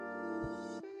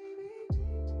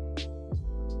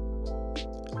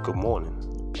Good morning.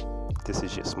 This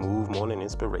is your smooth morning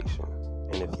inspiration.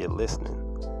 And if you're listening,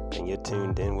 then you're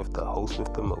tuned in with the host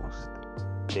with the most.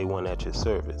 J1 at your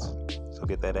service. So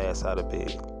get that ass out of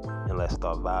bed and let's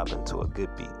start vibing to a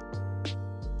good beat.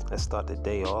 Let's start the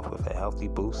day off with a healthy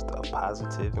boost of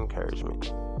positive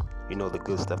encouragement. You know, the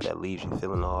good stuff that leaves you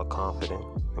feeling all confident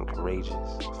and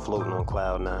courageous, floating on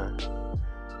cloud nine,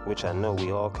 which I know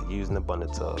we all could use an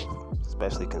abundance of,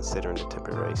 especially considering the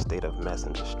temporary state of mess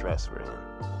and distress we're in.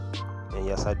 And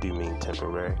yes, I do mean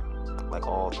temporary, like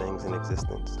all things in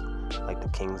existence, like the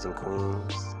kings and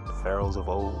queens, the pharaohs of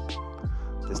old.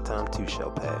 This time too shall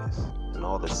pass, and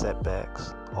all the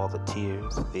setbacks, all the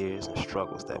tears, fears, and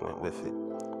struggles that went with it,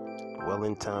 will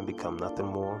in time become nothing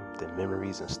more than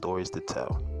memories and stories to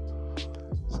tell.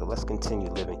 So let's continue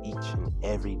living each and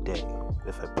every day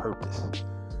with a purpose.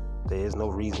 There is no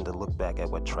reason to look back at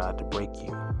what tried to break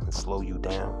you and slow you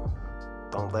down.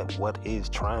 Don't let what is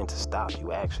trying to stop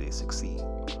you actually succeed.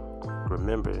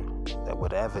 Remember that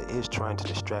whatever is trying to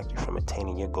distract you from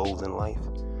attaining your goals in life,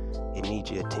 it needs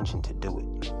your attention to do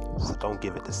it. So don't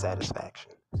give it the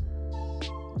satisfaction.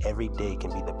 Every day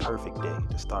can be the perfect day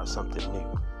to start something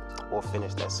new or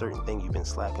finish that certain thing you've been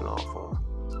slacking off on.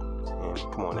 And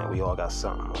come on now, we all got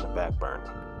something on the back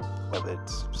burner. Whether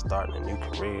it's starting a new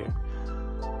career,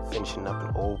 finishing up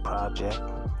an old project,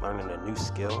 learning a new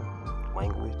skill,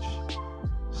 language,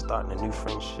 starting a new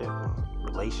friendship,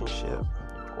 relationship,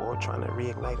 or trying to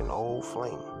reignite an old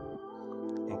flame.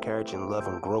 Encouraging love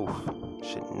and growth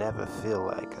should never feel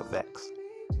like a vex.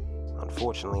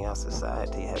 Unfortunately, our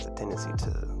society has a tendency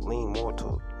to lean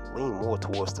more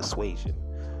towards dissuasion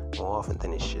more often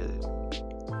than it should,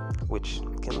 which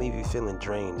can leave you feeling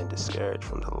drained and discouraged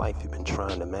from the life you've been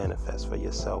trying to manifest for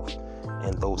yourself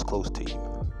and those close to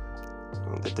you.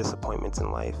 The disappointments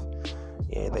in life,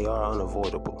 they are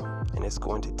unavoidable, and it's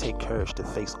going to take courage to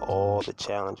face all the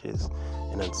challenges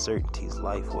and uncertainties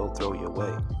life will throw your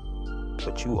way.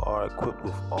 But you are equipped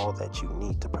with all that you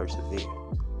need to persevere.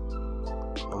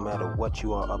 No matter what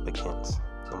you are up against,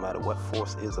 no matter what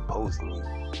force is opposing you,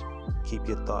 keep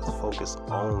your thoughts focused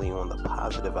only on the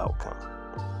positive outcome.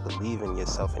 Believe in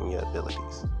yourself and your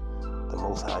abilities. The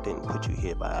Most High didn't put you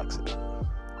here by accident.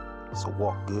 So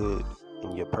walk good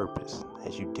in your purpose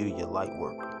as you do your light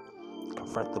work.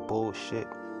 Confront the bullshit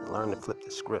and learn to flip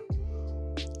the script.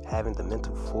 Having the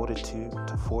mental fortitude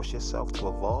to force yourself to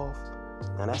evolve,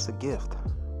 now that's a gift.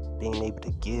 Being able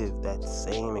to give that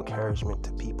same encouragement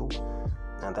to people,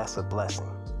 now that's a blessing.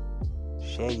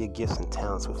 Share your gifts and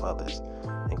talents with others.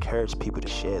 Encourage people to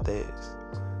share theirs.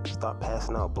 Start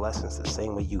passing out blessings the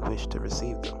same way you wish to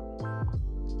receive them.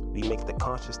 We make the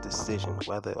conscious decision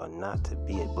whether or not to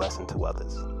be a blessing to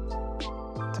others.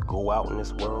 To go out in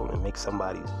this world and make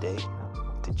somebody's day,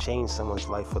 to change someone's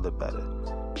life for the better,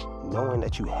 knowing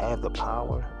that you have the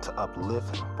power to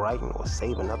uplift, brighten, or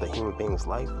save another human being's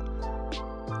life.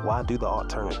 Why do the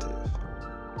alternative?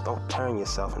 Don't turn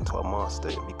yourself into a monster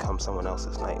and become someone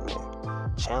else's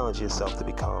nightmare. Challenge yourself to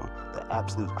become the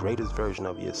absolute greatest version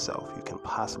of yourself you can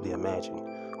possibly imagine.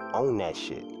 Own that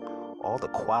shit. All the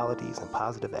qualities and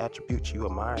positive attributes you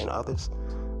admire in others,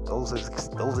 those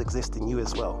exist in you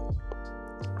as well.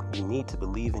 You need to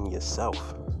believe in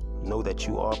yourself. Know that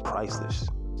you are priceless.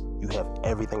 You have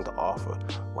everything to offer.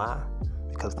 Why?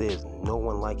 Because there is no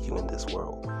one like you in this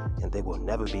world, and there will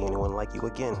never be anyone like you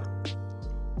again.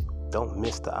 Don't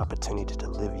miss the opportunity to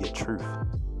live your truth.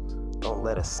 Don't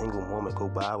let a single moment go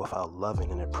by without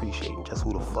loving and appreciating just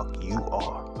who the fuck you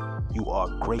are. You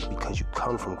are great because you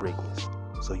come from greatness.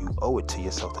 So you owe it to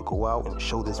yourself to go out and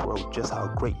show this world just how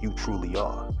great you truly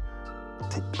are.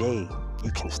 Today,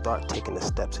 you can start taking the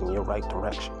steps in your right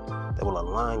direction that will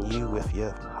align you with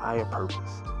your higher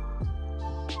purpose.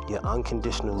 Your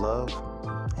unconditional love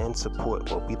and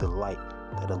support will be the light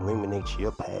that illuminates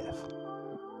your path.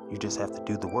 You just have to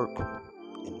do the work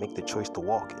and make the choice to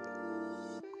walk it.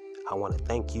 I want to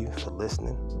thank you for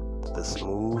listening to the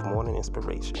Smooth Morning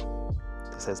Inspiration.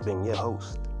 This has been your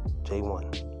host,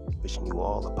 J1, wishing you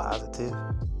all a positive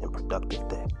and productive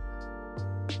day.